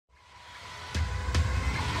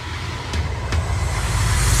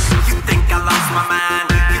my mind.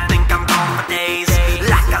 You think I'm gone for days,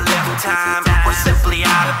 like I left time, or simply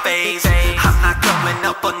out of phase. I'm not coming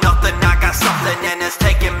up for nothing, I got something and it's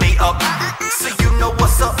taking me up. So you know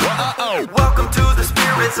what's up. Welcome to the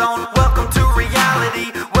spirit zone, welcome to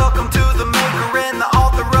reality, welcome to the maker and the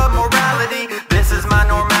author of morality. This is my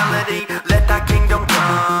normality, let thy kingdom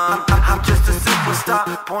come. I'm just a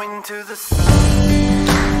superstar, pointing to the sun.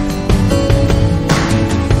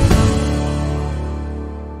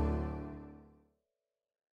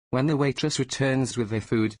 When the waitress returns with their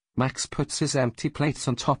food, Max puts his empty plates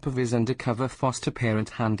on top of his undercover foster parent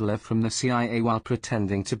handler from the CIA while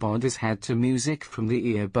pretending to bob his head to music from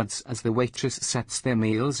the earbuds as the waitress sets their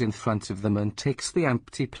meals in front of them and takes the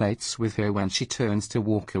empty plates with her when she turns to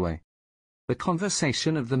walk away. The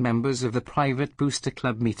conversation of the members of the private booster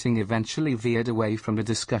club meeting eventually veered away from a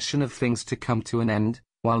discussion of things to come to an end,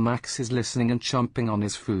 while Max is listening and chomping on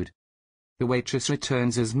his food. The waitress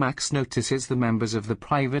returns as Max notices the members of the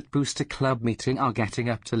private booster club meeting are getting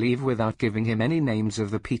up to leave without giving him any names of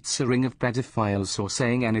the pizza ring of pedophiles or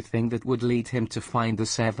saying anything that would lead him to find the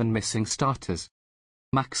 7 missing starters.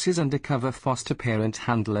 Max's undercover foster parent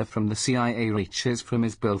handler from the CIA reaches from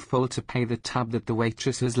his billfold to pay the tab that the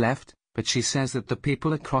waitress has left, but she says that the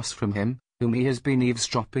people across from him, whom he has been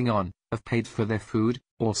eavesdropping on, have paid for their food,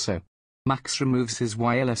 also. Max removes his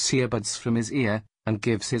wireless earbuds from his ear, and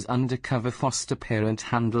gives his undercover foster parent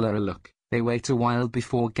handler a look. They wait a while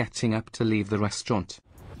before getting up to leave the restaurant.